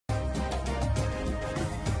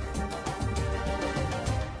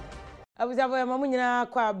Abusabo mama nyina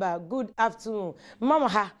kwaba. Good afternoon. Mama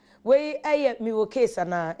ha, we eye mi wo case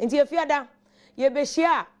ana. Nti efiada ye be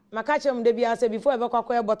share maka chem de bia say before e be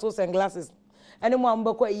kwakwa bottles and glasses. Ene mo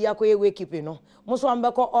ambekọ iyakọ ye wake keep no. Mo so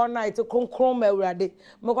ambekọ all night kronkron ma awurade.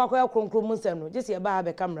 Mo kwakwa kronkron mu nsem no. Jesi e ba ha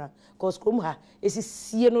be camera cause krom ha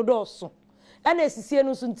esisie no do so. Ena esisie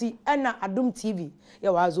no so nti ena Adom TV ye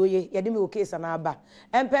wazo ye de mi wo case ana aba.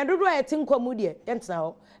 Empendodo a yetinkwam de yentena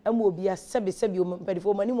ho. Ema obia sebe o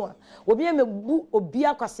mpadifo manimu a obia mebu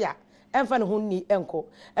obia kwase a emfa ne ho ni enko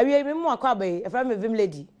awie me mu akwa abai efra me vim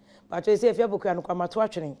lady but we say efia bokua no kwamato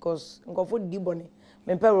atwene cause nkofo di bone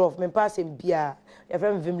me rough me asem bia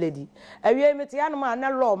efra me vim lady awie me tia no ma na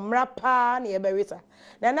law mra pa na ye bewita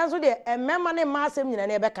na nanso de emema ne ma asem nyina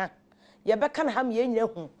na ye beka na ha me nyina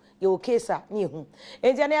hu ye o case a ne hu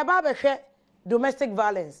enti na ye ba behwe domestic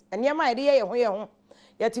violence enema ye ye ho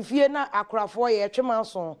Yatifie na akrafo ye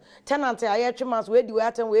twemaso tenant aye twemaso we di we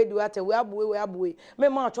atem we abuwe me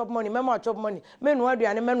ma chop money me no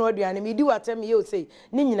aduane me di watem ye o say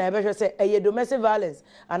ni nyina e behwe say eye domestic violence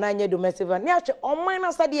ana anye domestic violence ne ache oman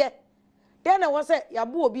na sade de na wo say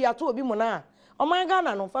yabo obi ato obi mu na oman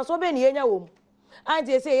Ghana no fa so be ne yenya wo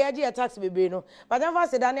anti say ye gi tax bebre no but then for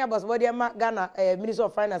say Daniel boss body ma Ghana Minister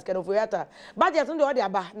of Finance kind of yata budget ndo o de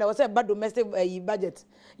aba na wo say bad domestic budget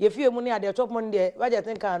ye fie mu ne ade chop money de budget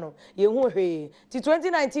nka no ye hu hwe ti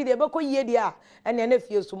 2019 de be ko yie dia ene na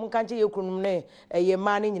fie so mu kanche ye kunum ne ye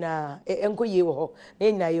ma ne nyina enko yie wo ho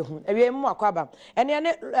ne nyina ye hu ewie mu akwaba ene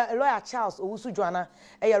ne lawyer Charles Owusu Joana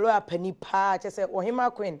ye lawyer pani pa che say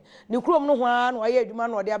Ohima Queen ne kurom no ho a no aye adwuma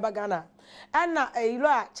no de aba Ghana ana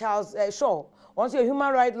lawyer Charles Shaw once a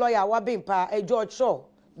human rights lawyer wabin pa George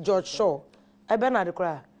Shaw Bernard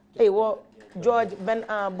kra wo George Ben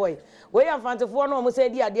boy we am fantafo no mo say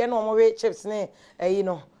di ade no mo we chips ne you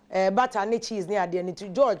know butter ne cheese ne ade ne to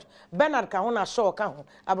George Bernard ka ho na Shaw ka ho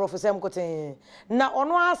abrofosem koten na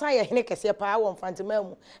ono asa ye hene kese pa wo mfantema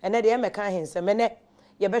mu ene de e meka hensem ene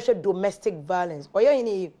ye behwe domestic violence oye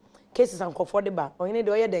hene cases and comfortable ba ohine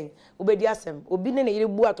de oyeden obedi asem obi ne yire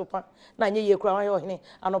bu atopa na anye ye kura wan ohine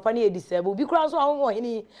anopa ne edise obi kura so ahon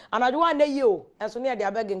ohine anajo wan na ye o enso ne de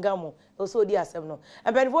abegengam o so odi asem no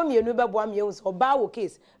ebenfo mienu be boa mie so oba wo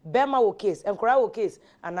case bema wo case enkura wo case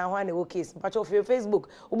ana hwan ne wo case mpacho Facebook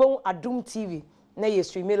obo Adom TV na ye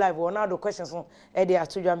stream live or now the questions on e dey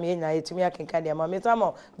atodwa me nya yetumi akenka de ma me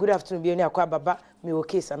tamo good afternoon bi oni akwa baba me wo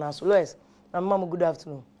case ana so Lois mama good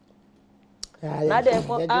afternoon. Na de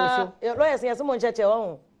ko lawyers yes mo ncheche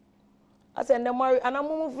won ase ndem mari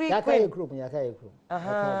anamu free queen yakay group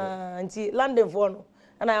anti London for no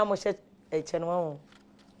na ya mo che eche no won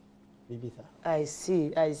bibisa I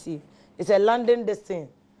see it's a London destiny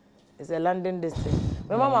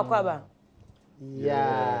me mama kwaba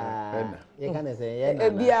yeah you can say yeah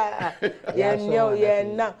bia ya nyo ya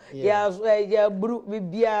na ya bru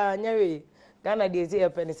bia nyawe Ghana dey say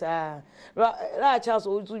penisa ra Charles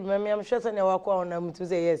Owusu me am hwese na wakwa ona mutu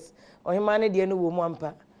say yes ohima ne de no wo mu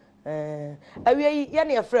ampa awie ye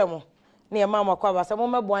na efrem na ye mama kwa ba se mo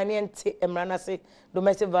meboa ne ente emra na se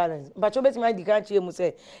domestic violence but you betimi adi kan chie mu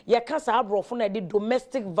say ye ka sa abrofo na de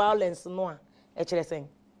domestic violence no a e kire sen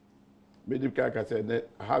me di ka ka say ne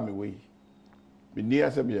ha me we me ni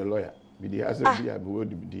ase me lawyer me di ase bia me wo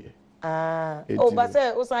di me di o ba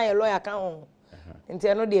say o san ye lawyer kan ho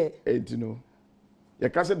enti no de enti no ye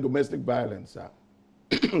ka say domestic violence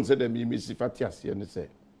say dem mi sifati ase ne say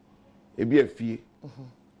ebi afie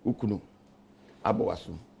ukunu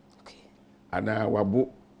abawasum okay ana wabo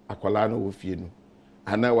akwala no wo fie no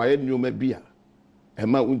ana waye nyoma bia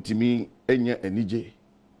ema untimi enya anije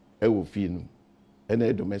e wo fie no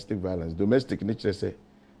ena domestic violence domestic ne kire say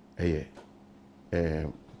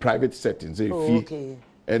private settings e fie okay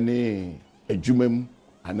any adwumam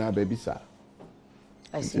ana babisa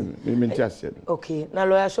I see me ntase okay na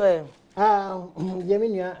lawyer show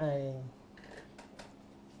Yeminia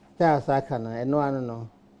ta saka na eno anu no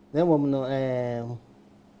na mom no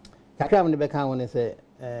kakra me be kan won say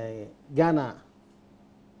Ghana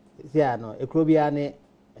sia no ekrobia ne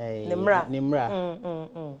nimra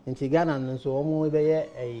nti Ghana no so omo be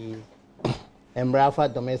ye emra fa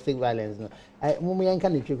domestic violence no mum yanka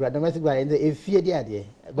ne twekura domestic violence e fie di ade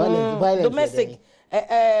violence domestic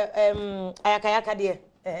ayakayaka de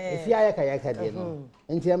if you ayakayaka de no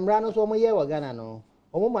nti emra no so omo ye wa Ghana no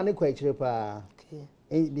omo ma ne kwa ikire pa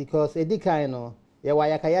because edikan no ye wa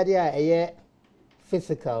ayakaya de a ye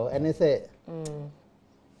physical and say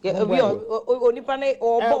onipa ne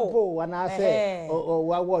obo wana say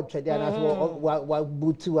wa watch de na so wa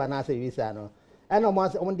butu wana say visa no and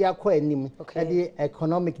omo de akọ anim e de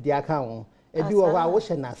economic de aka ho e bi wo ho a wo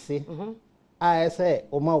hye nase I say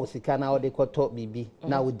oma osika na ode koto bibi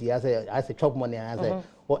na wodi as a chop money as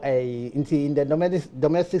in the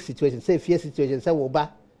domestic situation say fear situation say wo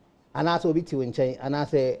ba ana so obi ti wo nchen ana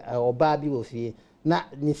say oba bi wo fie na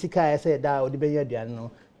ni sika say da ode be yaduan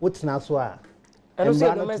no wotina so a and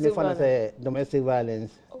say domestic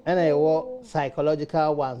violence and I wo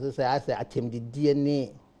psychological ones say I say attempt the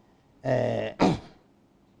DNA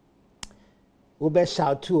we be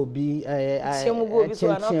shout to obi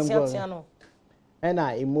and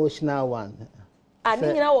emotional one. I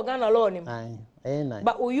think na wo Ghana law nim.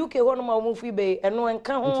 But o UK ho no ma mo fi be eno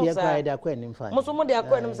enka ho sa. Mo so mo de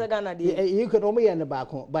akwa nim se Ghana de. You can only end back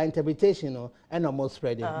by interpretation no and almost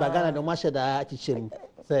spreading. But Ghana no masha da achichem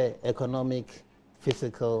say economic,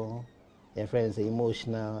 physical, and friends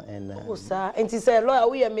emotional and oh sir, and say lawyer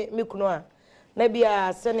we me kuno a. Na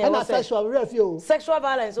bia senior and sexual review. Sexual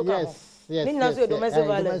violence o ka ho. Yes. Domestic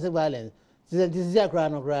violence. Domestic violence. This is a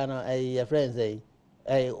crano friends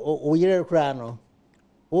o yere crano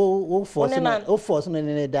o force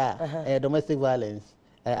no domestic violence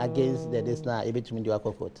against the this now between the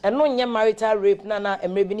court. And no marital rape na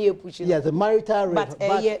emre bi push. Yes, a marital rape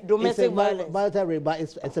but domestic violence. Marital rape but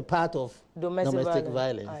it's a part of domestic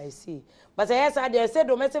violence. I see. But yes, I say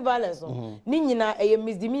domestic violence no. Ni nyina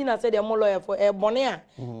misdemeanor say the mo lawyer for bone a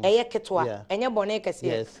ketwa enye bone kese.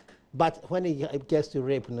 Yes. But when it gets to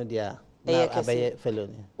rape no dia now a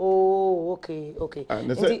felony. Oh, okay.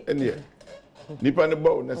 And say nipa ne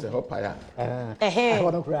bo na say hopaya. I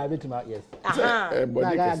want to cry a bit about yes.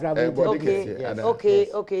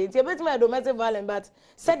 Okay. It's a bit my domestic violence but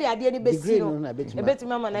said the idea ni besi no. A bit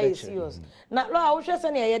mama na is serious. Na lo a wo hwe se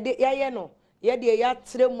na ye no. Ye de ya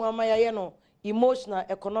tire mu ama ye no emotional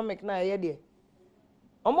economic na ye de.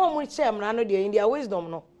 Omo mu che mra no de in their wisdom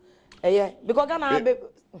no. Because Ghana be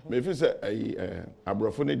me fi say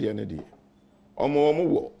abrofo ne de na de. Omo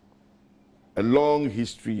wo a long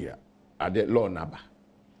history at the law naba.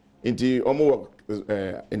 Inti omo wo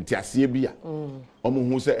entiasie bi a omo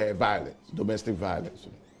hu say violence, domestic violence.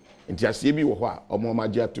 Entiasie bi wo ho a omo ma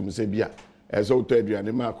gye atum say bi a so to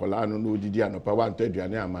aduane ma akola no no didi anopa wa to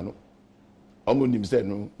aduane ama no. Omo nim say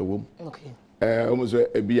no ewom. Okay. Omo so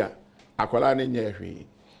bi a akola ne nya hwe.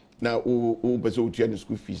 Na o beso utua ni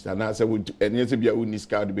school fees na say ene say bia uni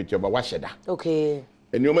ska de betua ba wa hyeda. Okay.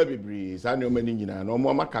 Eni o ma bibiri sa ne o ma ni nyina na o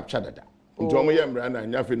ma capture dada. Nti o mo ye mra na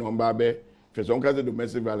nya fe no mba be fe so nka say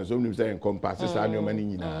domestic violence o nim say encompass sa ne o ma ni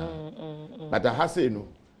nyina. But I say no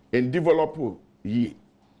in develop yi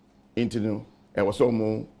into no e was so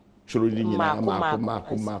mo churu ni nyina ma.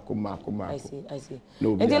 I see.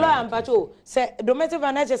 Nti lo ampacho say domestic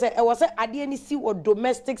violence say e was say ade ni si o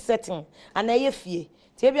domestic setting and e ye fie.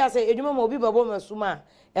 Ti bia say edwuma mo obi babo masuma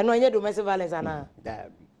eno enye domestic violence ana.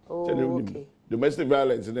 Oh, okay. Domestic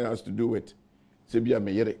violence has to do with say bia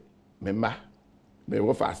me yere me ma me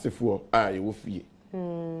wo fa asefo a ye wo fie.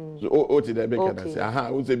 So o ti da be kana say aha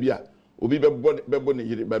o say bia obi bebo ne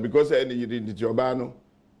yere but because any yere ndi oba no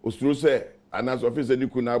osuru say anas office ni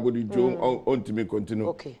kuna abodi jo on me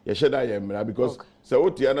continue. Ye sheda ye mra because say o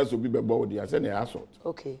ti anas obi bebo wo dia say na assault.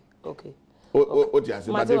 Okay. O ti ase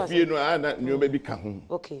but the fie no ana ni o be bi ka ho.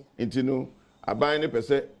 Okay. Nti no aban ne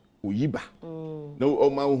pese oyiba. No o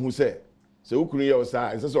ma hu say ukunu ye o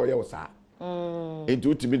sa ense so ye o sa. Nti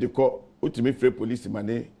utimi de ko utimi free police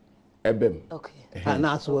mane ebem. Okay.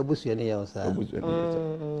 Na so abusu ne ye o sa.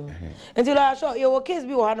 Nti la sure your case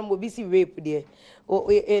bi wo ha no mo bi si rape there.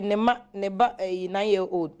 Ne ba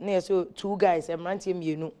 9-year-old na so two guys emrantie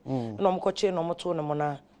mienu na mo ko che no mo to no mo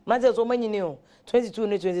na. Manje so manyini o 22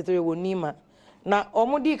 ne 23 wo nima na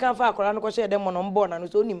omudi kan fa akora no ko she dem no mbo na no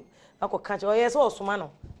so nim akoka che oye so osoma no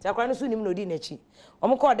ti akora no so nim no di na chi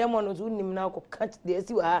omko dem no so nim na akoka de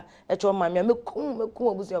asi wa e cho ma me mekum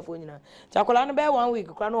obusuafo nyina ti akora no be 1 week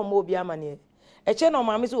akora no mo obi amane e che no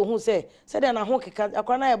ma me so ohun se de na ho keka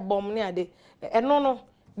akora na e bom ne ade eno no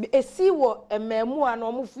esi wo emamu a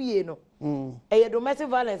no mo fie no e domestic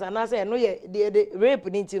violence and say no ye de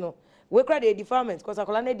rape ni ti no we cry the defilement because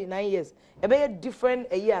akola na 9 years e be different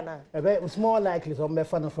a year na it's more likely to be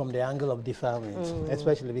fun from the angle of defilement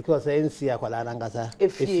especially because NC akola na ngasa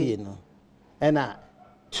efie no and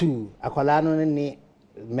two akola no ni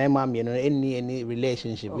mema me no any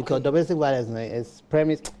relationship because domestic violence is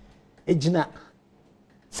premise ejina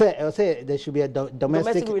say there should be a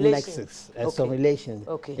domestic nexus some relations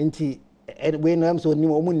nti we know am so nim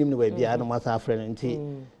omunim no ba bia no masa friend nti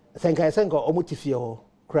senka omutifie ho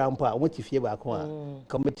crampa what if you back one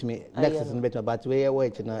commit me nexus and better but we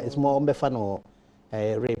wait it's more on befano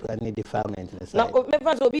rape and defilement now me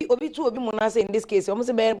fans obi two obi mo na say in this case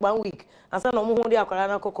almost be 1 week and say no mo hu dey akwara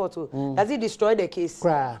na kokoto does it destroy the case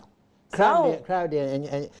crowd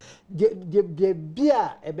and the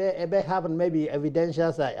beer ebe happen maybe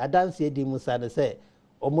evidential side I don't see the musa say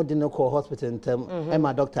omudino call hospital in term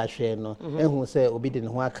Emma doctor share no who say obi din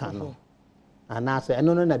ho aka no and I say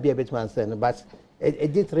no na be a bit man say but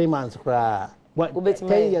it did 3 months cry what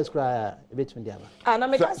 10 years cry a bit me ah na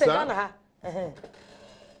me ka say Ghana ha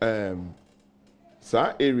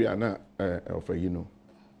sa area na of you know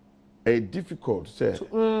a difficult say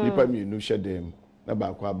nipa mi no share them na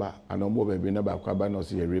ba kwa ba ana mo ba bi na ba kwa ba no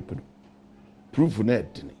say rape proof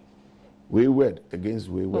net wayward against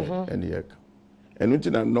wayward and the and which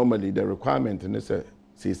normally the requirement is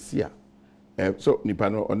say sia so nipa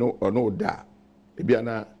no ono da e bia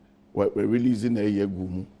na we releasing a year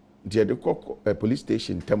gumu the police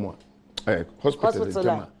station temo hospital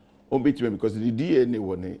temo on bit because the DNA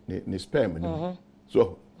won ne sperm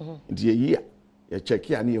so the year you check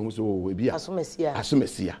here na you so we bia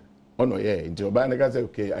asomesia ono ye nti oba na ka say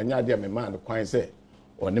okay anya dia me man kwan say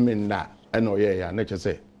oni me na eno ye ya na che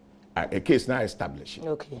say a case now established.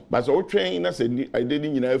 Okay. But so train na say I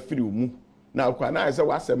didn't you know free mu na kwa na say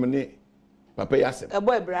wasem ne papa yasem. E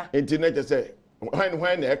boy bra. Enti na che say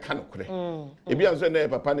when na e ka no kure. E bia so na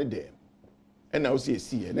papa ne dem. E na o see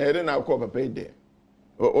see na e na call papa dem.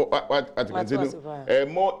 What consider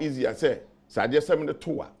more easier say sade sem ne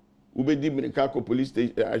to a wo be di medical police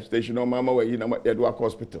station o mama wa yi na e do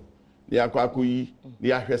hospital. Ni akwa akoyi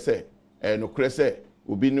ni ahwe say no kure say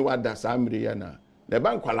obi ni wada sa amre ya na the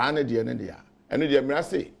bank kwala na de ne de a ene de mra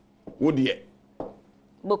se wo de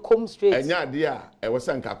bo come straight enya de a e wo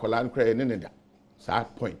sanka kwala nkra ne ne da sa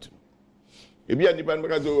point e bia nipa no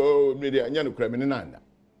ka so me de anya no kra me ne na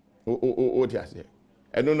o ti ase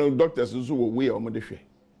eno no doctors so wo we o mo de hwe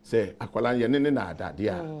se akwala ye ne na da de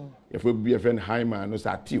a ye fo bia friend high man no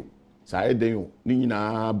sa tiu sa e den o ni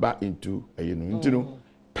nyina ba into no ntino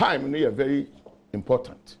time no ye very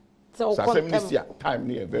important. So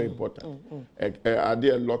time is very important. Are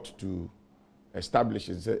there a lot to establish?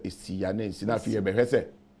 Is Sinafi Behese?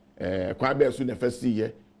 Quite be soon the first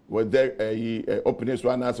year. Was there a openness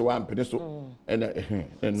one as one pencil?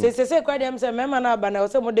 And say, quite them say, Mamma, but I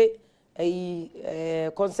was some day a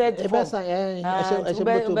consent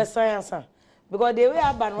science. Because they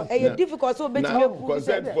were a difficult so better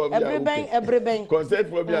every bank. Consent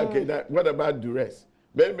for me, okay. What about duress?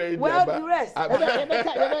 Well, the rest.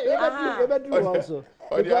 Also.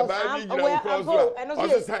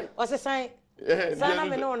 What's a sign?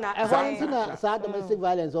 Domestic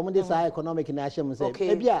violence, or economic national say,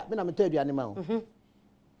 Ebia, when I'm telling you, animal.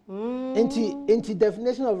 Into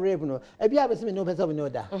definition of rape, no, Ebia was no person know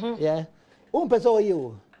that. Yeah. Person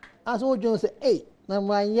you. As old Jones say, hey,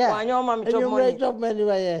 number yeah, I know, Mamma, job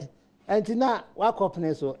money. And now, what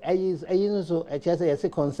company so, I so, a chance I say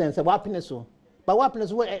consent, a weapon so. But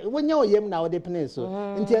weapons when you're yem now, they pay so.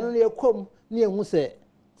 Until you come near who say,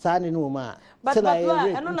 Sani no ma. But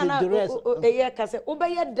I don't know a year can say,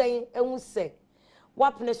 obey your day and who say,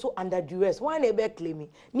 weapons so under duress. Why never claim me?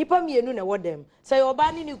 Nipa me no what them. Say, your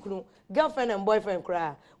banning you girlfriend and boyfriend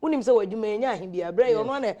cry. When him say, what you may him be a brave on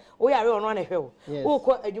one, we are on one hill. Oh,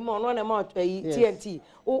 quite a demon on a mouth TNT.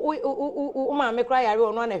 Oh, mamma cry, I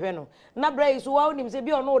on one hill. Na brave, so I him say,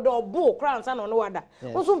 be on no door, bull, crown, son, or no other.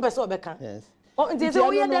 Also, Besobeca. Yes. Oh, and they say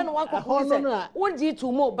we then what did to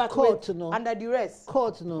more back court no under duress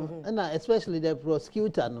court no and especially the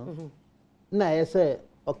prosecutor no na I say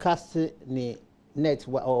or cast ni net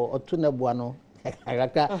or to na buano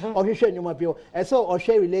agaka or hwehwe nyoma pio e so or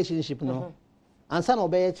share relationship no and son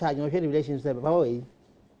obey charge or share relationship ba way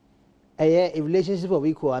a relationship of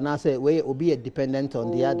equal and I say we will be a dependent on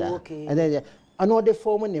the other and then another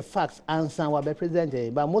forming the facts answer what be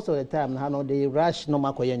presented, but most of the time, how they rush no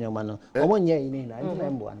matter what you man. Or 1 year in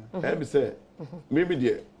let me say, maybe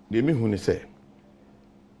the me who say,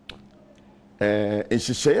 and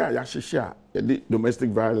she share, Yashia, domestic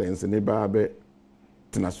violence and neighbor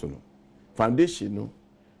international foundation, no,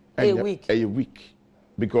 a week,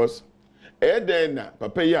 because then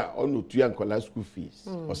papa ya onu tu yankola school fees,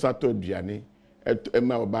 or sato diani,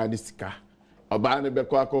 Emma Obani Sika, Obani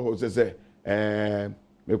Beko Ako say.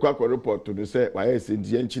 Me kwa report to say why say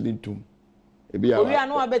die nchini tum ebi a we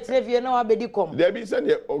anu abetrevie na abedi kom there be say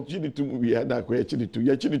ochini tum we had na kwa chini tum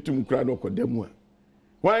ya chini tum kra no kodemu a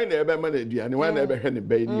why na ebe ma na aduane why na ebe hwe ne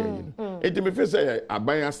bai ni ayi enti me fe say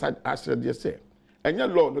aban asade say enya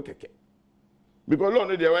law no keke because law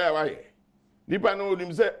no dey why nipa no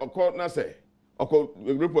nim say okọ na say okọ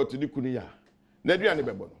report ni kunu ya na aduane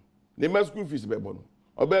bebo no ne ma school fees bebo no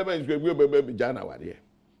obeba nsuegu bebe jana ware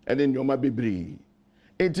and then your baby.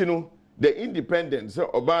 Enti no the independence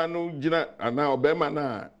oba no gina ana obema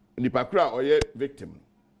na nipa kra oye victim.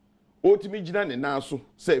 Otimi gina ne na so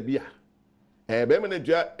say bia be me na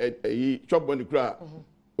dua chop money kra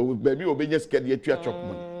o baby obenya skede atua chop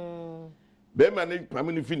money be me na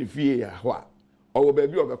pam ni fie ya ho a o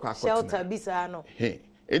baby obekọ akọtena shelter bisa no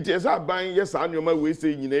enti esa ban yes anyoma we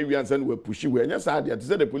say nyina ewiansa na we pushi we nya sa dia te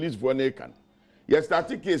say the police for na kan yes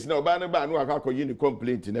start case na oba na ba no akakọ yi ni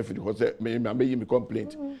complaint na fi ho say me yi me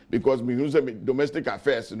complaint because me use me domestic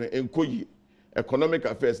affairs no enkoyi economic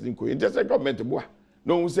affairs ni enkoyi enti say government boa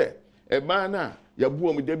no hu say e ba na ya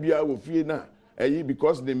buo mu da bia wo fie na eyi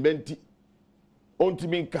because the menti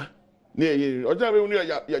ontimi nka na eyi oja be unu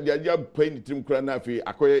ya pain tim kra na afi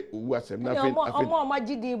akoye owu asem na afi omo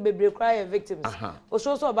magidi bebre kra ya victims o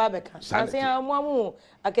so ba beka anse amu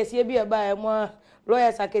akesie bi e ba e mo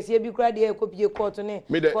lawyers akesie bi kra de e kopie court ne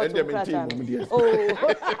court kra oh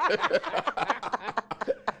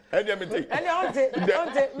ende me take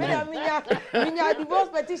onte minya divorce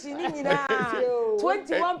petition ni nyina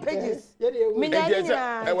 21 pages minya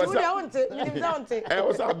nyina onte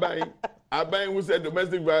was aban who said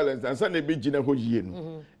domestic violence and say be gina ho yie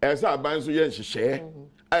no say aban so ye nhihye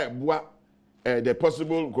boa the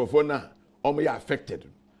possible corona ya affected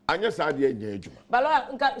anya sa de anya adwuma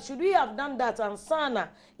but should we have done that and sana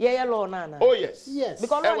ye law na oh yes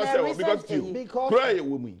because cry a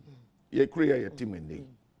woman ye cry a team and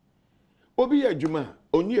obi adwuma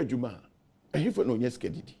oni adwuma ehifo na onye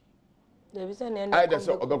skedidi I just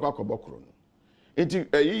saw obekwa akobokro no enti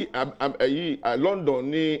ayi London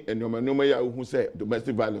ni enoma ya hu say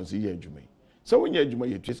domestic violence ye adwuma so onye adwuma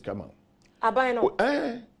ye twist come out aban no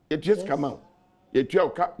ye twist come out ye twa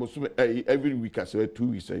ka bosu every week as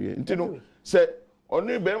 2 weeks enti no say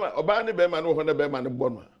oni be ma oba ne be ma no ho ne be ma ne bo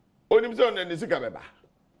no onim say on ni sika beba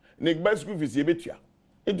ni gba school fees ye betua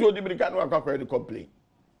enti odi bi ka no akakọ ni complain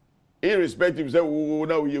irrespective say wo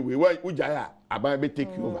na we ujaya aban be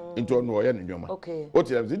take you over into ono oye nnyoma okay what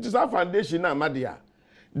it is our foundation na madia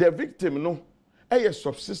the victim no a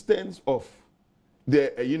subsistence of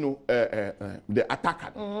the the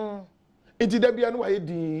attacker into da bia no waye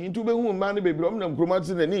din into be hu man be brom na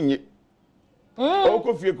nkromati na ni nye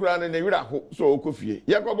okofie kura na wira ho so okofie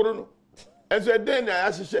yakobro no enso den na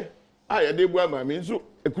ya hihye a ya de bu amame nso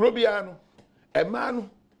ekuro bia no e ma no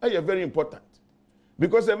very important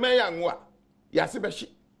because a man young yasi beshi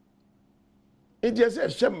it just a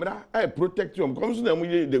shemra I protect you comes na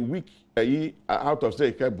mu the weak out of say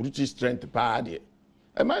British strength party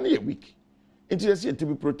a man a weak it just to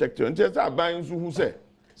be protected and just aban so who say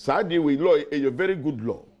sadi we law a very good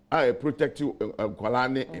law I protect you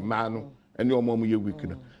kwalane imano and your mom ye weak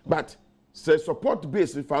but say support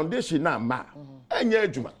based foundation na ma anya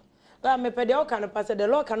adwuma that me pede o kan pass the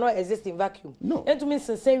law cannot exist in vacuum ento mean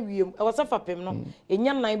say wiem e was afapem no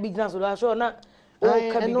enya nan big so that sure na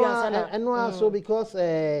o ka bibiansa na eno so because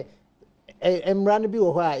emran bi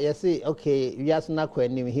wo ho a you say okay we as na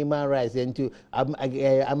kwanim human rights into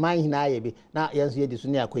aman hina ye bi na yenso ye disu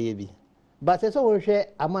ne akoye bi but so wo hwe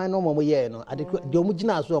aman no mo ye no ade de omu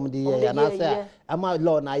gina so omu de ye na say ama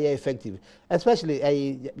law na ye effective especially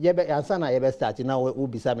ye be answer na ye be start na wo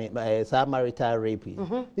bisa me sa marital rape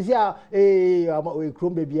you see we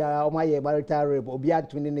krom be bia o ma ye marital rape obi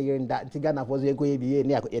atuni ne ye nda tiga na fozo ye ko ye bi ye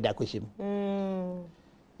ne ye da koshim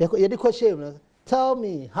ye de koshim tell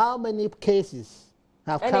me how many cases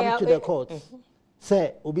have come to the courts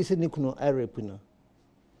say obi se nikuno rape no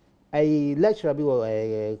I lecturer bi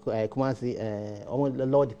Kumasi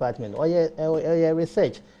law department or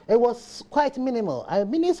research it was quite minimal I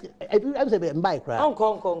mean I was a bit bike right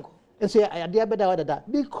and so I did better that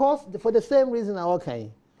because for the same reason I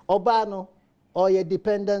okay obano or you're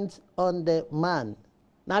dependent on the man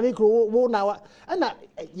now we go now and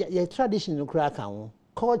your traditional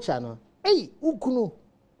culture no hey ukunu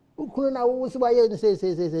na wo se ba ye say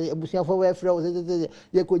abusia for we frɛ wo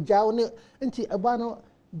ye ko jaw ne nti obano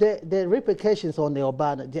the repercussions on the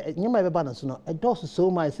urban nyama be ban so no it does so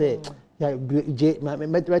much say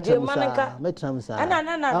metramsa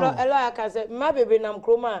ana ka say ma bebe nam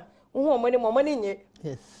kroma hu omani nye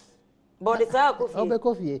yes but it's a coffee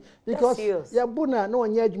obekofie because ya buna no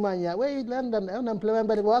nya adwuma nya we London unemployment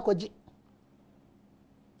but wa koji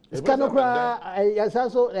skanokra ya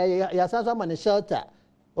sanso man shelter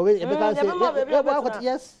obe because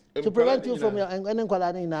yes to prevent you from your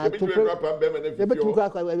kwalani na to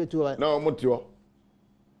na omotio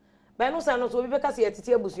ba no sa no so obi be ka se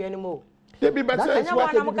yetiti abusuani mo be better. And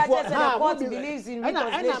what I'm catching the court believes in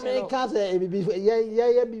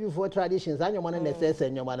reconciliation. Before traditions, and your man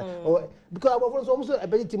and your man. Because I was also a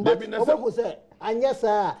bit in and yes,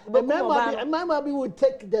 sir. Mamma would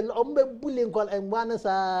take the bullying call and one as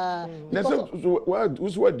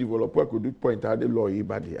what developer could do point out the law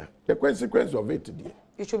bad here. The consequence of it.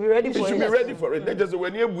 You should be ready for it. You should be ready for it. Just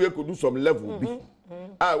when you could do some level.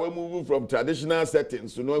 We move from traditional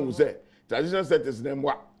settings to know who say traditional settings then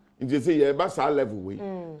what? If you say yeah, that's our level way.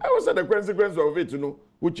 I was at the consequence of it,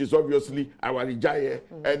 which is obviously our rejaya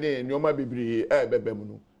and then your baby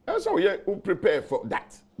bebemuno. That's how we prepare for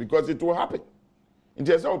that because it will happen. It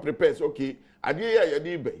is how prepare. Okay, I dear ya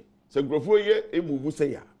bay. So grofo ye e move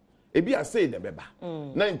say ya. E be a say the beba.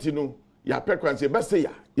 19 ya pekwan say ba say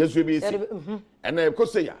ya. Yes we be say. And I ko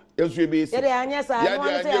say ya. Yes we be say. Ya anya sa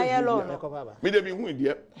no say ya lo. Me de bi hu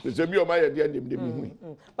dia. Se bi o ma ya dia dem de bi hu.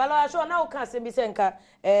 Bala sure na o kan se bi se nka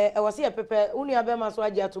e wo se ya pepe unu ya be ma so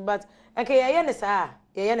agia to but enke ye ne sa.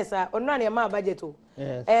 Ye ne sa. Onu na ma budget o.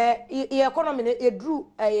 Ye economy e dru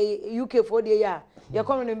UK for the year. Your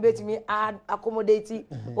economy betimi accommodate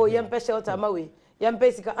or yempe shelter my way.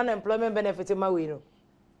 Yempe sika unemployment benefit my way no.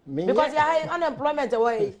 Because you high unemployment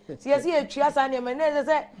away. See a chia san your man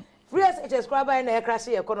say free as a scriber in a crash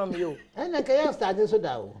economy you. And I can start so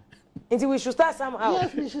down. Until we should start somehow.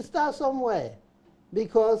 Yes, we should start somewhere.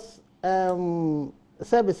 Because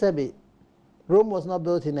Sebi Rome was not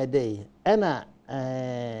built in a day. Anaa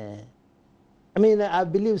I mean I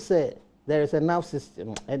believe say there is enough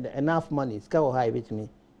system and enough money. Sky high with me.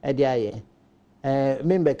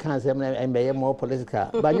 Member cancer and be more political.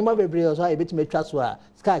 But you might be also a bit me trust where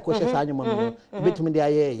Sky questions animal bit me the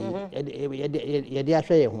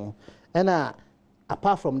and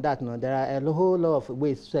apart from that, no, there are a whole lot of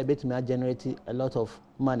ways to bit me generate a lot of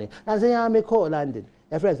money. And say I may call landing.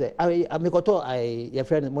 Your friend say I make your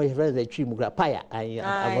friend my friend say tree mugra paya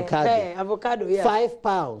avocado yeah.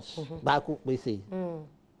 £5 back we see.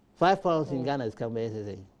 £5 in Ghana is coming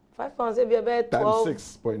say. £5 if you bet 12.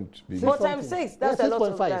 6 point. 4 times 6. That's a lot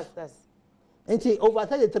of that's. And see over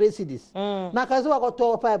 33 cities. Now cause we got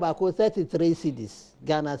top 5 back 33 cities,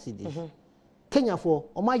 Ghana cities. Kenya for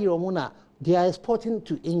Omayiromuna they are exporting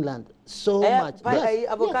to England so much. Yes.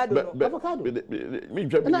 Avocado. Avocado. Me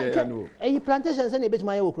plantations and a bit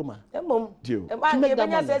my okruma.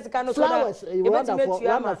 Flowers.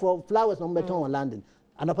 Wonderful flowers no better on London.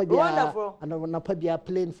 And a be a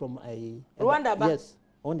plane from a Rwanda. Yes.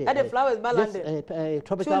 Only the flowers London.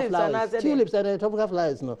 Tropical flowers. Tulips and tropical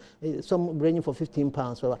flowers. No, some ranging for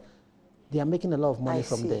 £15. So they are making a lot of money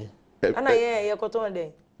from there. Anaa yeah, cotton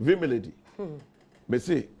there. Vimilady. Me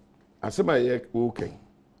say, asema ye okay.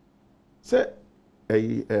 Say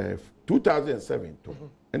 2007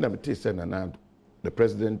 and I'm saying Anaa, the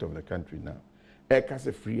president of the country now, has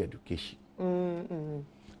a free education.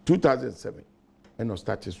 2007 and I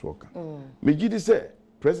started worker. Me gidi say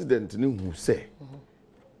president ni who say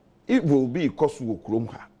it will be kosu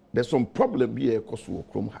okromha. There's some problem be kosu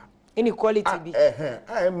okromha. Inequality be.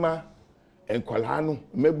 Emma enkwala no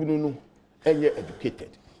mebunu no enye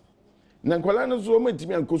educated. Na nkwala no so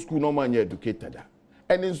matimi anko school no ma educated.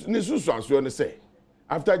 And ni susu aso no say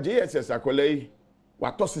after JSS akola yi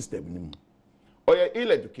wato system ni mu. Oya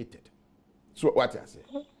ill educated. So what I say?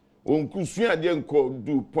 Onku sua de nko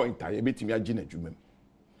do point a ye betimi agi na adwuma mu.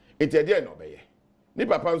 Ete de no beye. Ni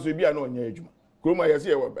papa nso bi a no nya adwuma. Kroma you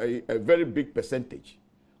see a very big percentage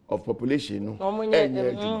of population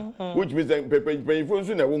which means when you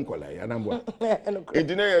so na won kola ya nambo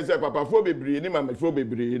engineer you say papa fo bebre ni mama fo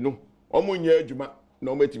bebre no omo nya adwuma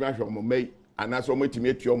na omo etimi ahwe omo mai ana so omo etimi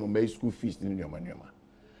etu omo mai school fees ni nyoma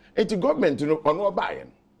enti government no ono obaye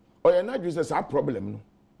no oya na dwe say problem no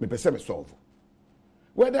me pese me solve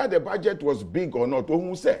whether the budget was big or not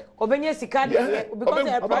who say obenye sika because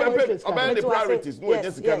the priorities no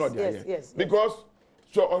just sika not there because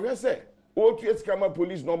so oya say o to escama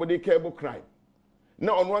police nobody care about crime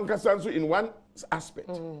now on one case in one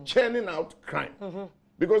aspect churning out crime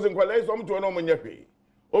because in kwala some to no money pay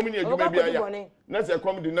o mini adwuma bia ya na say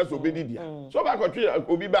come the next obedi dia so ba kotwe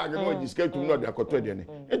obi bag no discount no dey akoto dia ne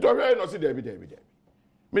it oya no see there be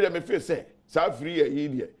me dem feel say sa free e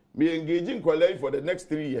dia me engaging Kwala for the next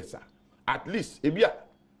 3 years, sir. At least, ebia.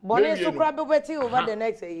 Bonnet so probability over the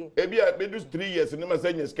next year. Ebia, me do 3 years. No, me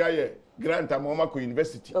say sky grant am Omako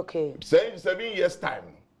University. Okay. Say 7 years time.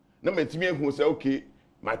 No, me timi who say okay,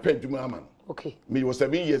 my pay to my man. Okay. Me was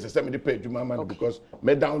 7 years. I say me pay to my man because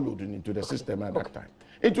me downloading into the system at that time.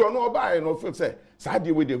 It will not buy no feel say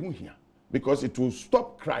sadi we dey hu here because it will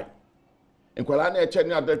stop crime. En Kwala na eche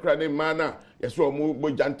ni ade crime na mana yeso omo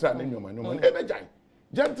bojantra na nyoma no e be jai.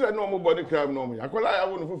 gentle no body crime no akola ya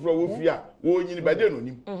wonu foforo wo fi a wo nyini bade no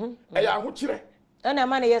nim e ya ho kire na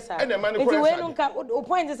man yes sir nti we no nka o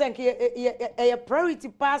point is a priority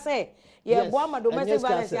pass ye bo ama domestic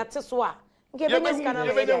violence ya teso a nke be nyska na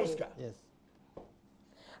yes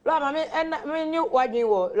lo ma me nyu wadwen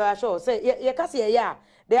wo lo show say ye kase ye ya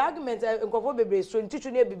the argument nkofo bebre so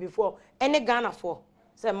ntutu na before any Ghana for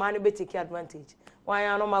say man be take advantage why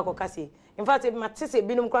ya no ma ko kase in fact ma tese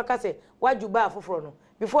binum kwa kase wajuba afoforo no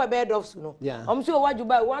before bed of no so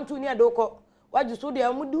wajuba 1 2 near doko waju so dey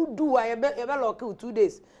am do I be lock 2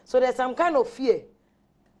 days so there's some kind of fear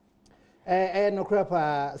no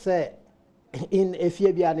crap say in a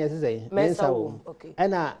fear bia na say mensa okay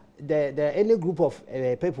and the any group of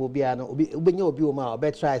people bia no obi o ma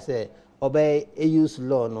obi try say obey use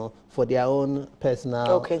law no for their own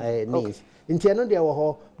personal needs inti no dey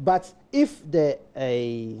wo but if the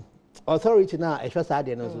authority now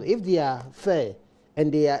if they are fair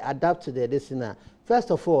and they adapt to the listener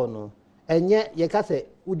first of all no enye ye ka say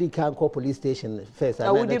udi kan call police station first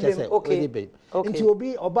and then just say okay nti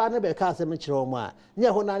obi oba na be ka say me kire omo a nye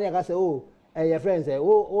ho na ya ka say oh your friends say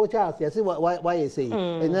oh Charles you see why you say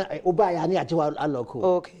and oba ya na ya chewa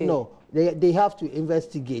aloko no they have to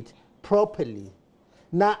investigate properly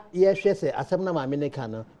na yes say asem na ma me ne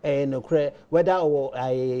kan no no kre whether or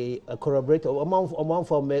I corroborate or among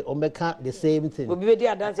for make the same thing obi be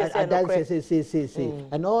adanse say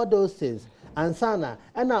and all those things and sana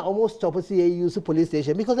and I almost stop see use police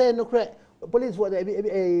station because no kre police for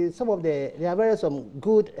some of the there are very some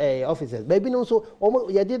good officers maybe no so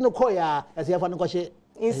you didn't call ya as you have no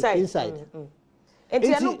inside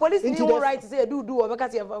and no police no right to say do or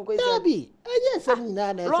because you have an question be yes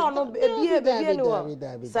law no be no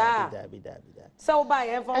so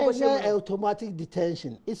by automatic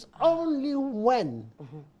detention it's only when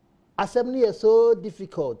assembly is so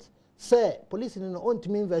difficult say police no want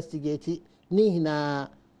to investigate ni na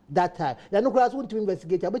that time they no class want to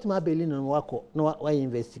investigate about my bail no wako no why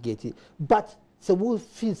investigate but so we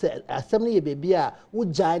feel say assembly be bia wo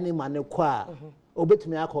join man kwa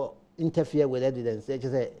obetumi akọ interfere with evidence say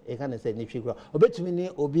e can say ni twigro obetumi ni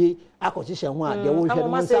obi akọchihye ho a de wo hwe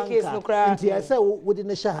no sanka nti ese wo de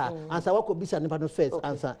ne shaha ansa wako bisa nipa no first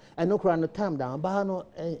answer and no kra no time down ba no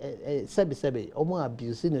sebi omo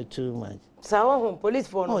abuse no too much so police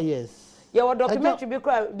for no oh yes your documentary be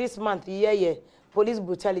this month yeah police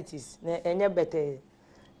brutalities enye better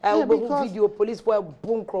video police for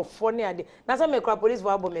bunkro for ne ade na say me kra police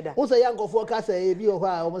for abomeda wo say yankofo ka say bi o ho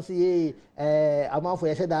a omo say amanfo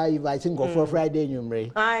ye da invite nkofo Friday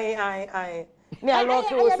nyumre ai me allow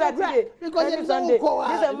to Saturday because it's Sunday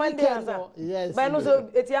this is Monday answer yes but no so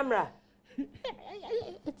etiamra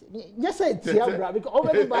yes it's tiamra because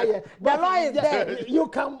already by the law is there you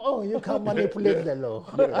can manipulate the law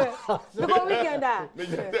because weekend yeah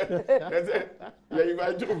you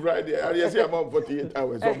might do Friday I see about 48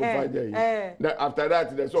 hours on Friday after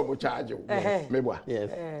that there's so much charge maybe yes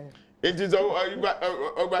it is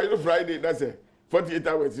by Friday that's it 48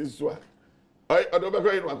 hours is so I don't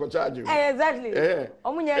know you want to charge you exactly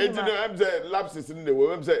omunya it I'm say lapses in the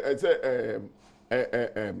way I'm say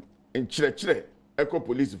in chire eco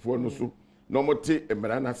police for no so no more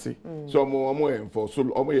emrana say so mo enforce so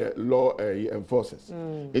law enforcers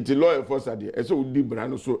it law enforcer there so di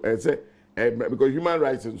brano so say because human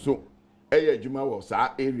rights and so adwuma was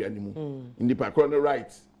our area ni mu independent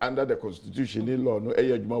rights under the constitution in law no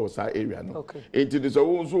adwuma was our area no it is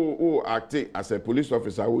so act as a police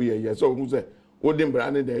officer who here so who say wo di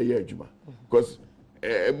brano there adwuma because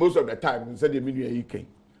most of the time say the media you can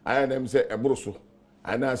I am say ebroso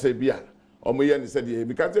and I say bia omo ye said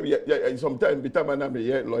because sometimes bitama na me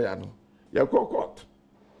ye lawyer no ye court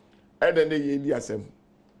and then ye di asem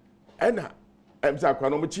and am say akwa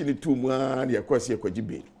no mo chi ni tu mu an ye kwasi ekwaji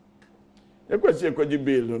bail ye kwasi ekwaji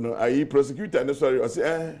bail no ayi prosecutor no sorry o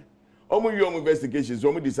say omo you investigations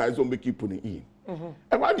omo decide so make keep on in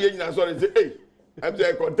e ma de nyina sorry say hey am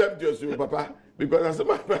say contemptuous you papa because as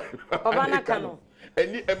papa na kanu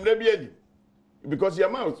eni emre bi edi because your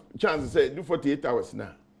mouth chance say do 48 hours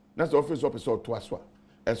now that's the office officer to aswa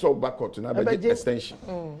and so back court na be extension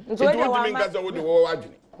so what do mean that what the war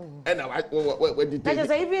adwini and we detail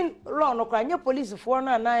just even law no kwa nye police for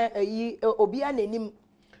na yi obi ananim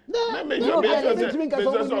na me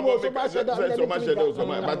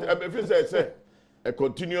say a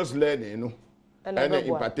continuous learning no and the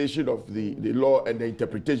impartation of the law and the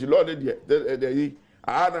interpretation law the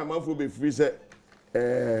ana manfo be free say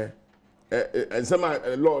and some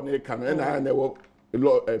law ne can and I know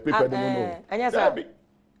law paper no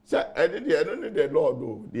so I don't need the law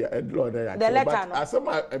do the law there but as some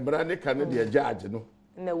brand can the judge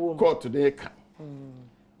no court they can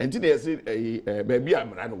until they say baby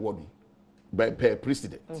I'm ran one by per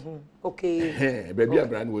president. Okay. Baby I'm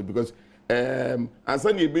ran one because and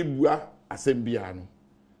suddenly baby assembliano.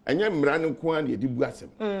 And yam ran kwan ye di buasem.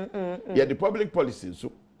 Yeah, the public policy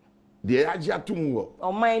so the agya to move.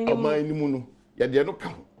 O mind ni mu no. Yeah, they no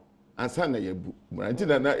come. And sana ye bu.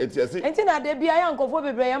 Until na it say. Until na de bia yan kofo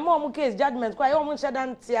bebre ye mo case judgment kwa ye mo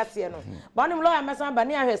shedan tiase no. Ba nim lawyer mesan ba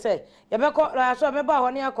ne ahwe say ye be ko so be ba ho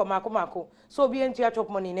ne akoma so be entu chop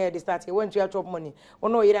money na dey start ye want to chop money.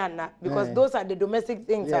 Ono yire anna because those are the domestic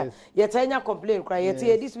things. Ye tanya complain cry ye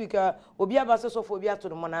tie this week obi abaso so for obi ato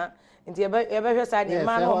no na. Nti ye be hwe say ne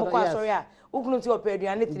man no mo kwa sorry a ukunu ti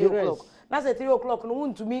opeduane 3 o'clock. Na say 3 o'clock no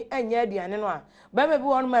wuntumi anya aduane no a. Ba me bi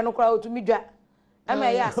won man no kra otumi dwa. Am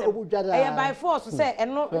I yes? By force say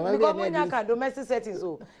and no because when you can domestic settings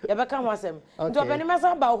so you be can wasem. Nti obani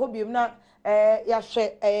masa ba hobiem na ya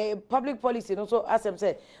hwe public policy no so asem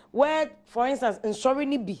say where for instance insurance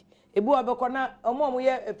ni bi ebu abekọ na omo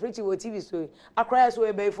ye preach wo TV so akra so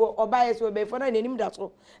e be for oba so e be for na nenim da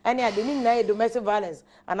so ene ade ni na domestic violence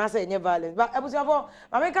and asa enye violence but ebusiafo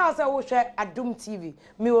ameka say wo hwe Adom TV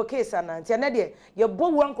mi wo case na nti na de ye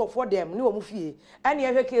bo wan for them ni wo mu fie ene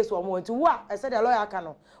ye hwe case wo mo nti wo a say the lawyer aka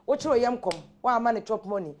no wo chiro yem kom wa ama ne chop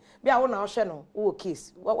money bia wo na wo hwe no wo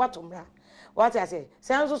case watomra what I say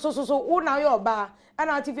so wo na yo ba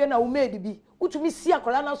ana atifie na wo made bi utumi si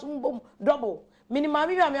akola na so mbom double minimum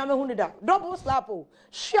bi am hunu da double slap o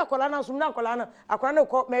shi akola na sum na akola na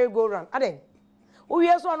ko merry go round aden wo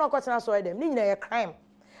wie so na kwetena so edem ni nyina ye crime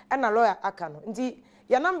and na lawyer aka no nti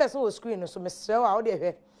ya numbers on screen no so mesre wa wo de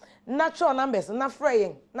hwe natural numbers na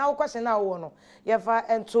fraying na wo question na wo no ye fa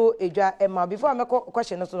ento edwa ema before me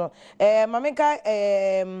question no so no mameka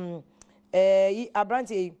yi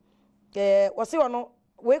abranti wo se wo no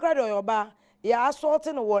we kra de oba ya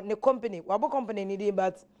assaulting no ne company wabo company ni dey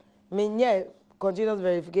but menye continuous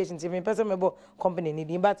verification team in person mebo company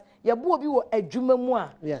needing but ya bu obi wo adwuma mu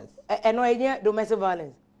a yes eno enye domestic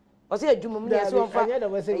violence o say adwuma mu dey so fa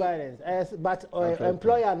domestic violence but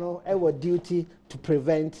employer no our duty to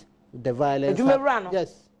prevent the violence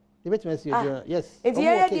yes you bet me see yes it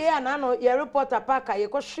ye na no ye reporter park ye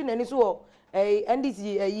ko hwe nani so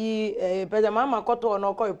NDC president mama koto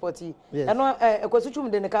no ko report eno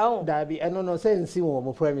ekosutwum de ne ka ho da bi eno no sense wo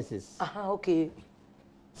mo premises okay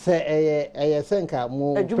say senka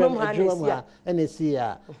mu adwuma and see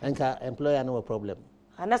enka employer no problem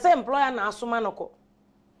and say employer na asoma no ko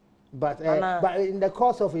but in the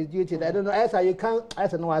course of his duty I don't know as you can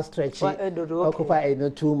as no stretch occupy no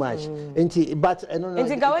too much but no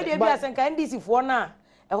nti ka we dey bia senka NDC fo na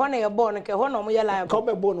e ho na ye born ke ho na mo ye liable come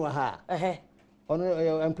be born ha on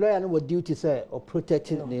employer no duty say or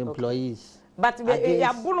protecting the employees but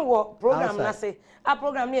ya bunu wo program na say a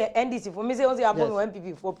program near NDC for me say only abonu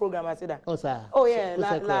MPP for program I say that oh yeah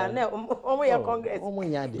la na omo ya congress omo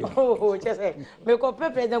nya de oh just say me ko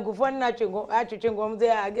president ku fon na twetwengo mo say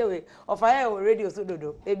agewe of air radio so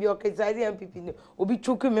dodo e bi okitaize MPP no obi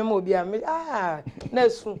chuku me ma obi am na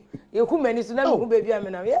su ye ku mani su na me ku baby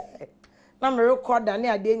am na yeah na me record na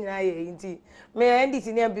ade nyina ye nti me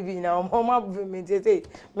NDC ne MPP na omo me say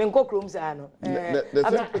me nko krom sa no I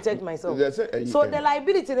have to protect myself so the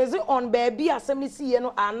liability is on baby assembly see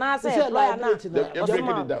no Anaa say lawyer na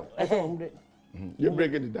you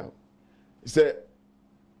break it down say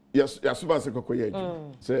yes asuma se kokoye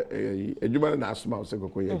adwuma say adwuma na asuma se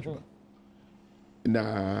kokoye adwuma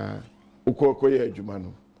na ukokoye adwuma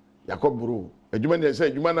no yakoburu adwuma na say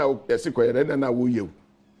adwuma na yesi koye na wo yew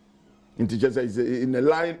nti just in the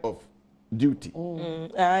line of duty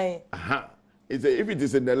if it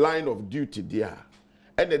is in the line of duty there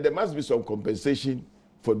and then there must be some compensation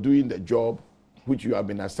for doing the job which you have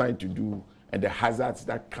been assigned to do and the hazards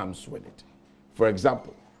that comes with it. For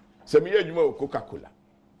example, some year you know Coca-Cola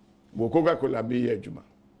be year juma.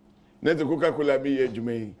 Then the Coca-Cola be year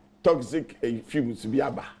juma toxic fumes be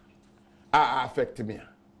aba affect me.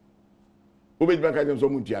 Okay,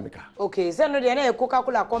 so no dey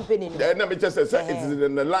Coca-Cola company. No me just say it is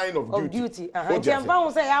in the line of duty. Once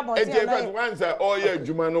all year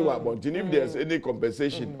juma no about if there's any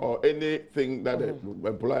compensation or anything that the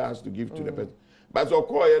employer has to give to the person. But so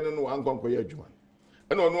call no one kon koye juma.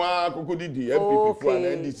 And no akoko didi MPP for and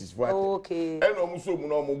NDC for. Okay. And no so mu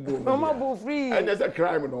no mo free. And there's a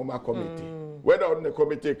crime no ma committee. Whether on the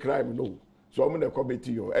committee crime no. So I'm in the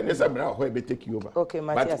committee, and yes, I'm now where they take you over. Okay,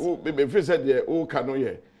 Matthias. But if you said the old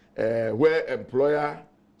canon where employer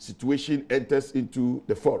situation enters into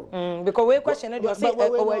the forum. Because we question it, you say, where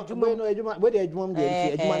the Jumam,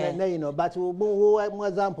 but one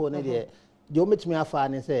example, you meet me a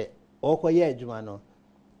fan and say, Oko ye Jumano,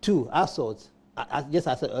 2 assaults just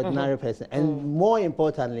as an ordinary person, and more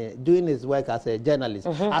importantly, doing his work as a journalist.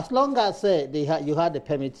 As long as you had the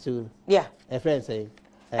permit to, a friend saying.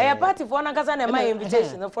 A party for my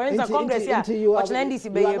invitation. For instance, Congress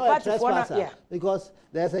here. Because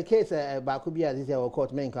there's a case Bakubia this year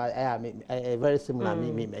court main a very similar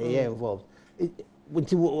me involved.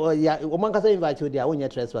 Woman can invite you there when you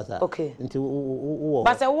trespasser. Okay.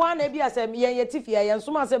 But a one maybe as a Tifia and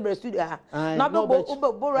someone said studio. Not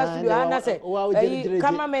Bora studio. And I said,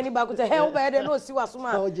 come on, many back to hell better no see what's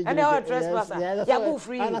and they are trespasser. Yabu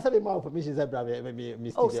free. And I said, more permission,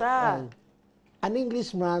 oh, sir. An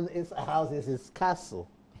Englishman is a house is his castle.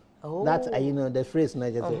 Oh. That's the phrase na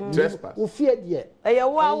just trespass. U fear there. Aya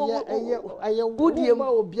wa budiem.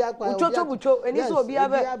 Uchocho eni so obi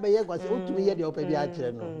abe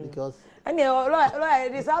because and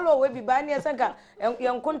this all we be ban senka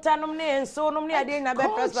yankunta nom ne enso nom ne ade na be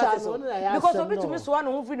trespass because obi tumi so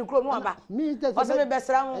anu hu fi ni kro no aba o se be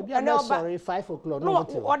besra ho and oba sorry 5 o'clock no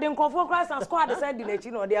o de nkofo class and squad send the na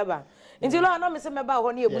no de aba nti lo na me se me ba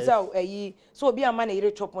ho ne ebusa ayi so obi ama na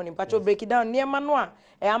ire chop money pacho break it down niema no a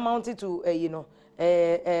amounted to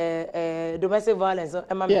domestic violence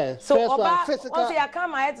so oba o say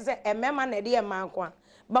akama head to say e mema na de e man kwa.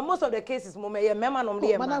 But most of the cases, mama, your mama no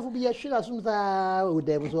dey. Man, I will be a sure as soon as we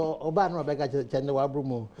dem so oba no bega chende wa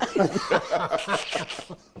brumu.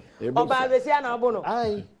 Oba be sia na obo no.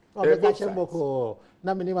 Ai, obega chemboko.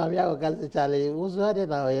 Na mini ma bia ko kalse chale. Uzo ade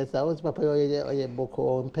na oyesa, uzo papa oye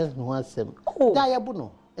boko mpes no asem. Da ya bu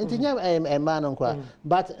no. Enti nya man no kwa.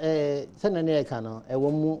 But se na ne ka no, e wo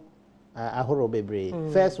mu ahoro bebre.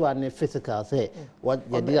 First one physical say what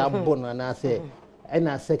you did abu no na say. And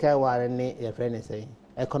a second one ni your friend say.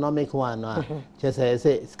 Economic one, just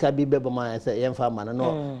say, Scabby Beboma, say, young farmer,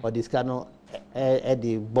 no, or this cano,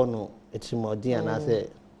 Eddie Bono, it's more dear, and I say,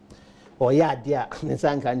 oh, yeah, dear, in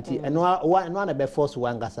some country, and one of the first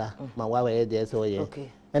one, Gassa, my wife, there, so yeah.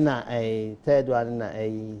 And a third one,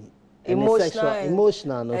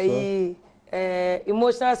 emotional,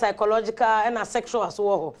 psychological, and a sexual as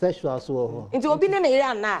well. Sexual as well. Into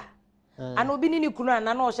opinion, now. And obi ni kuna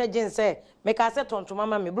na na o hye gen say make I say tonto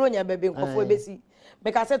mama me bronya bebe nkofo ebesi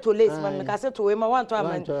make I say to lace man make I say to we ma want to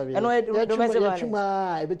amen and no domestic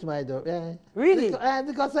really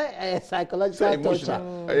because psychological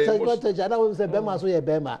torture that was a bema so ye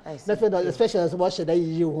bema especially as what should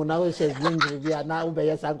you who now says ninja na ube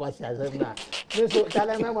ya sankwasi asem so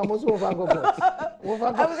tell me mama so over go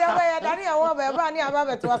I was ya dani ya wo beba ni aba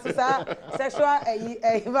beto asesa sexual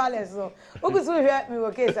violence so ogusu hwe mi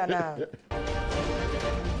wo case na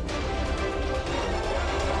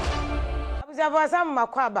Abuzafo sam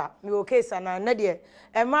makwaba mi wo case na de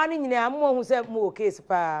e ma ni nyina ammo hu se mo case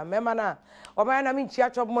pa mema na o ma na mi ntia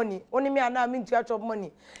chop money oni mi ana mi ntia chop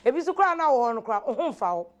money e bi su kra na wo no kra ho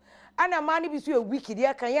mfa wo ana ma ni bi su e wiki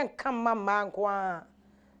de kan yen kan ma nko a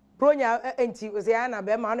bronya enti o se ana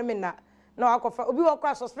be ma no mi na akofa obi wo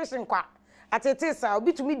kra suspicion kwa atete sa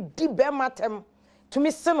obi tumi di be matem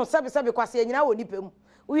tumi se no sabe kwase nyina wo nipem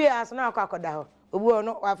uye as na akoda ho obi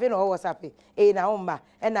no wa fe no WhatsApp na umba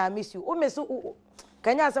na miss you o mesu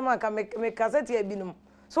kanya asema ka me cassette e binum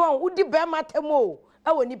so won udi be matem o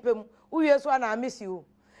wo nipem uye so na miss you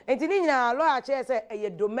enti ni nyina lo a che se e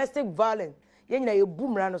domestic violence ye nyina ye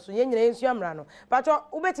bumra no so ye nyina ye nsu amra no pacho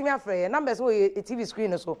ubetimi afre numbers wo TV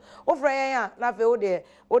screen so wo frɛ ye a na fe wo de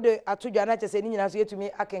atodwa na che se ni nyina so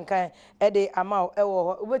yetumi akenkan e de ama e wo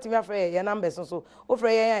ho ubetimi afre ye numbers so wo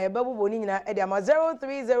frɛ ye a ye babubo ni nyina e de ama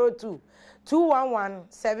 0302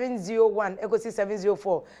 211-701 Ecosi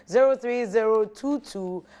 704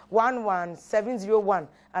 0302211-701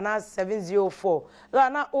 and that's 704.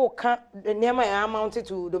 Na o kan nema ya amounted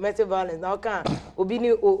to domestic violence. Na o kan obi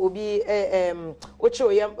ni obi oche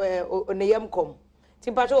oyam ne yam kom.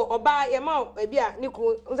 Timpacho oba yema bia ni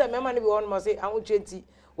ku nse mema ni bi won mo say awon 20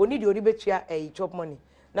 oni di ori betua chop money.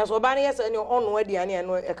 Na so oba ne yesa ni onu aduane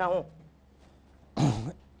eno e ka ho.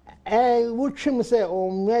 Wotwem say o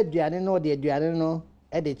mwaduane no de aduane no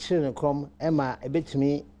e de chire kom e ma e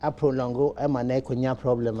betumi a prolongo e ma na ekonya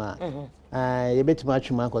problem a you betumi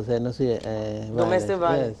atwuma ko say no so domestic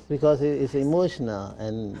violence because it's emotional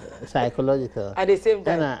and psychological at the same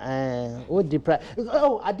time what deprive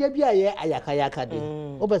ade bia ye ayakayaka de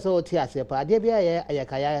o be so ti ase pa ade bia ye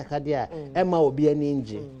ayakayaka de a e ma obi ani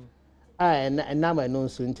nje na ma no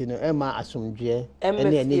nso ntino e ma asomdwe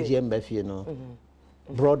ene enije mbafie no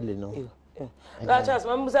broadly no that chance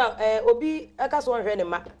mamusa obi aka so hwe ne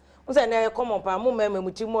ma musa na common pa mu ma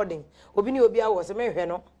muti modern obi ni obi awo se me hwe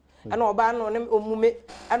no ana oba no ne omume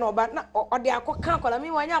ana oba na ode akoka akola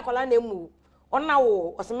mi wanya akola na emu ona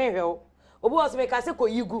wo o se me hwe obi o se me ka se ko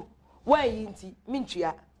yigu wan yi nti mi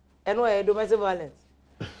ntua ɛno domestic violence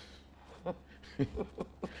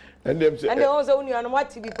and them say and they also unu anu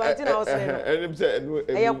what be party na also no and them say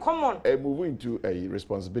common move into a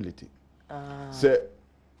responsibility say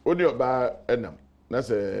oni oba enam na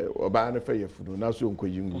say oba na fa yefunu na so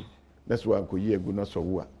nkoyi ngu na so ankoyi egu na so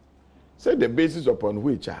wo a say the basis upon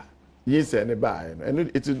which ye say ne ba and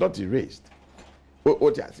it is not erased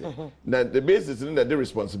what you say now the basis is that the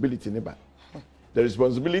responsibility ne ba the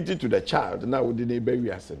responsibility to the child now we dey be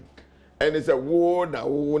we asen and it's a wo na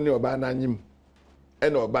wo ne oba na anyim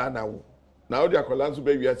and oba na wo now the akola so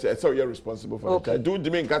be we say so you responsible for the child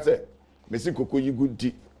do me nka say me si kokoyi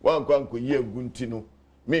gunti wan kwa ankoyi egu nti no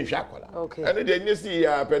me hwa akola and the nyesi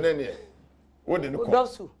ya penene wo de no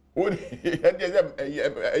dosu wo de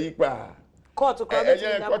e pa court to come to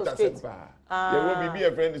state there will be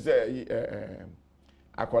a friend say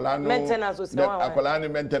akola no maintenance akola no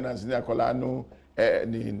maintenance ni akola no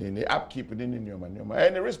ni upkeep ni nyoma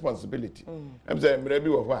any responsibility em say mra bi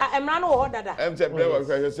wo ho a emra no wo dada em say mra wo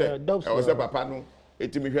say e say papa no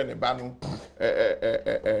etimi hwe ne ba no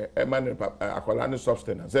man akola no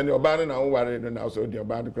substance and oba no na wo ware no na so the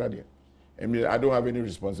oba no kra de I don't have any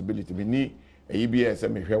responsibility me ni EBS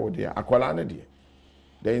me hwe wo de akola no de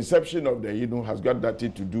the inception of the has got that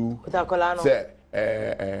thing to do with akola no say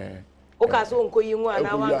okaso nkoyi nwa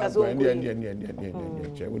na wan kaso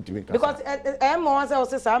because mo wan say o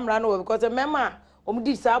se samra no because mema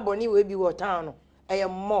di sa boni we bi wo town no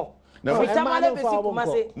more no matrimonial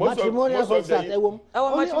contract matrimonial contract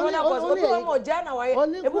mo jana wa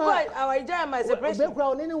ebuko our jana my separation be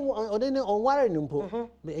crown oni on ware ni mpo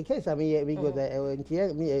in case I mean because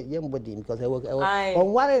me yembody because I work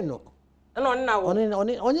on ware no na wo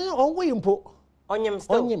on we mpo onyem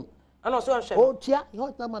still ana so ahwe o tia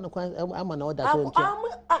yo na man kwan ama na order so tia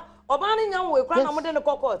oba ni nyam we kra na mo de ne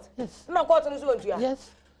court na court no so ntua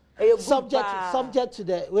yes subject to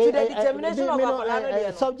the determination of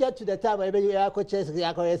akola subject to the time I be ya ko chese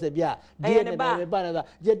ya ko ese bia die ne na ba na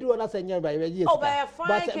je do na senya ba ye yes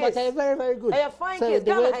but very very good fine case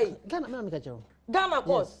Ghana na me ka chewo Ghana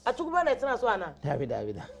court atukuba na tena so ana David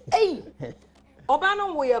eh oba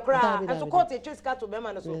no wo ye kra aso court e chase ka to be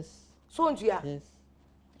ma no so ntua yes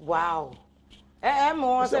wow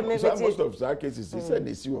mo say me most of the cases he said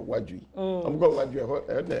they see what waju I'm go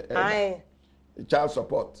waju child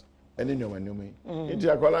support any no man into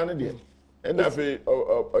akola no de and afi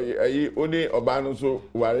only oba no so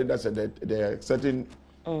worry that the certain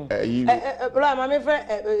bro mama friend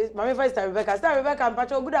Sister Rebecca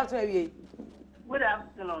mpacho good afternoon good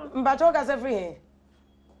afternoon mpacho ka se free here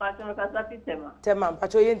mpacho ka sa tema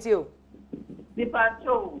mpacho yenti o di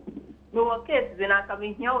mpacho no case zina ka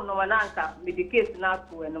mi hiao no wananka mi di case na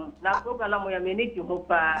ko eno na program na mo ya manage ho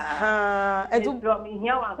pa etu mi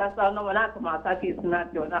hiao aka sa no wananka ma ka case na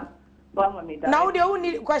jo na ba ma mi da na wo de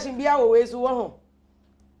uni question bia wo we su wo ho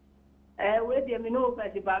we de mi no ka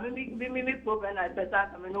di ba mi program na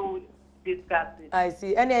pesa ka mi no discuss it I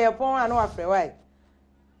see any your phone anu afre why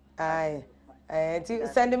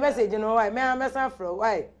send a message no why me message afre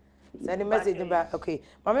why send a message back okay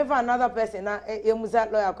mama for another person na emusa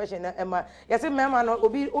lawyer question na ema yesi mema no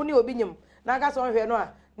obi oni obi nyim na ga so hwe no a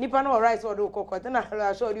nipa no right so do kokot na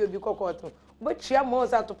lawyer so do obi kokot but chia mo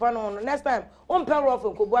sa to pa no next time on pay rough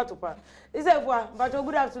ko bu atopa is say for but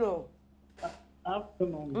good afternoon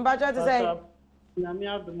mbacho to say nyame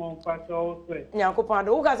Adom pacho so nyankopon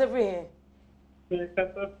do ka say free here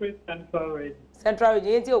ka free central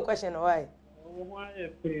region yenti o question why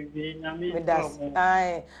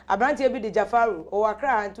Abranti ebi de Jafaru o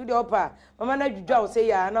wakra ntu de opa mama na dwudwa o say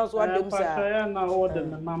ya na so adom sa na order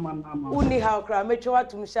na mama uni how kra metwa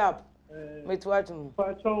atum sharp metwa atum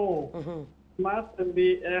pacho master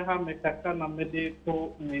bi ha me kaka na me de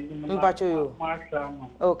to me pacho yo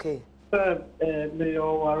okay me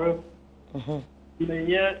yo ware me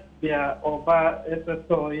ye bia oba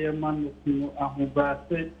eseto ye manu ahuba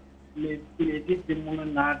se me di mu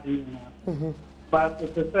na adi na but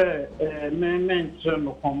to say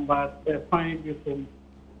mention combat fine before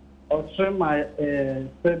or try my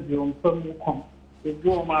stadium from come to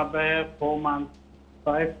do my bear 4 months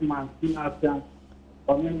 5 months in advance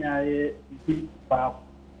or me I deep back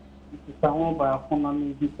to someone by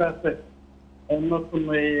from the person and not to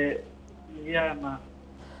me yana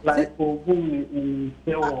like boom in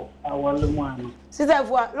sell our one sister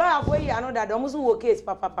for lawyer for you know that almost wo case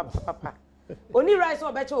papa Only rice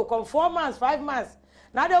or better come 4 months, 5 months.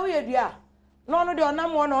 Now the way you are. No, the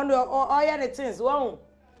onam one on the all the things. Wow.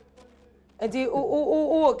 And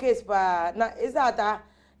the case pa na is that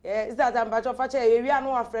is that I'm batch of fache we are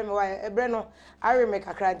no aframe why ebreno I remake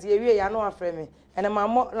a cranty we are no aframe and I'm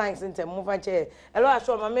more lines into move and chair a lot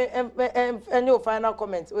show my and your final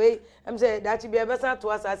comment we I'm say that you be a better to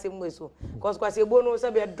us as same way so because you bonus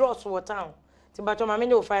be a draw for town to batch my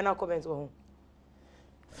your final comments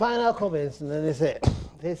final comments they say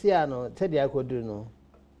this year no Teddy I could do no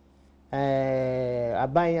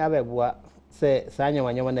aban abebua say sanya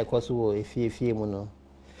wanyama na ekoso efie mu no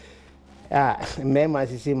mema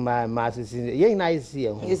sisi ma sisi ye na isi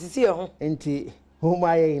ho enti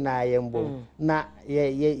homa ye na ye mbo na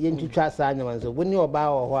ye ntwitwa sanya manzo boni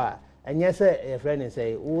oba wo ho a enye se ye friend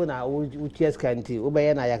say wo na wo cheers kanti wo be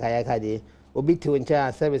ye na yaka de obi ti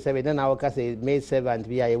woncha 77 na wo ka say May 7th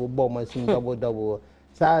bi ye wo bo mo sun double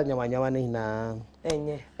sa nyama na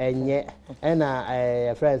enye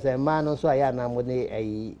ena friend say man no so aya na mo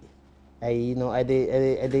ne you know I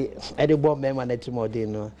did bomb member na timode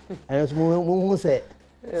no and so mu say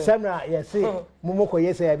Samra yes mumoko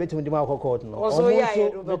yes I bet me dem akoko no also yeah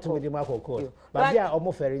bet me dem akoko but bia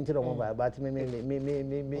omo fere nti no mo ba but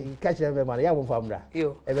me catch them man ya mo famra e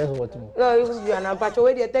be so what mo no you na pacho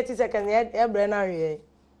we dey 30 seconds e bre na we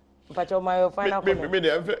pacho my final comment me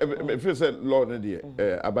dey feel say law no dey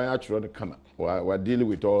aban atro no kama we dealing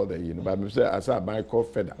with all the you know but me say as aban call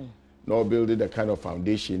feder no building the kind of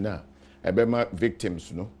foundation now ebema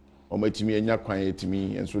victims no omatimi enya kwan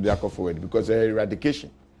etimi and so they go forward because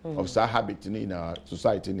eradication of such habit in our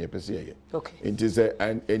society near pese okay it is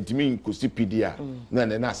and intimi nkosi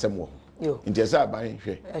na asem wo it is aban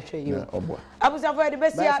hwe na obo abusa for the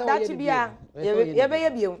best year that bia ye be ye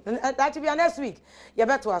bio that bia next week ye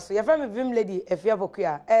beto aso ye from vim lady efia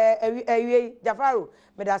bokua ewie Jafaro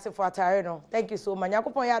me da se for atare no thank you so much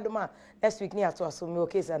yakopon ya adoma next week ni ato aso me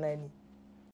okay sanani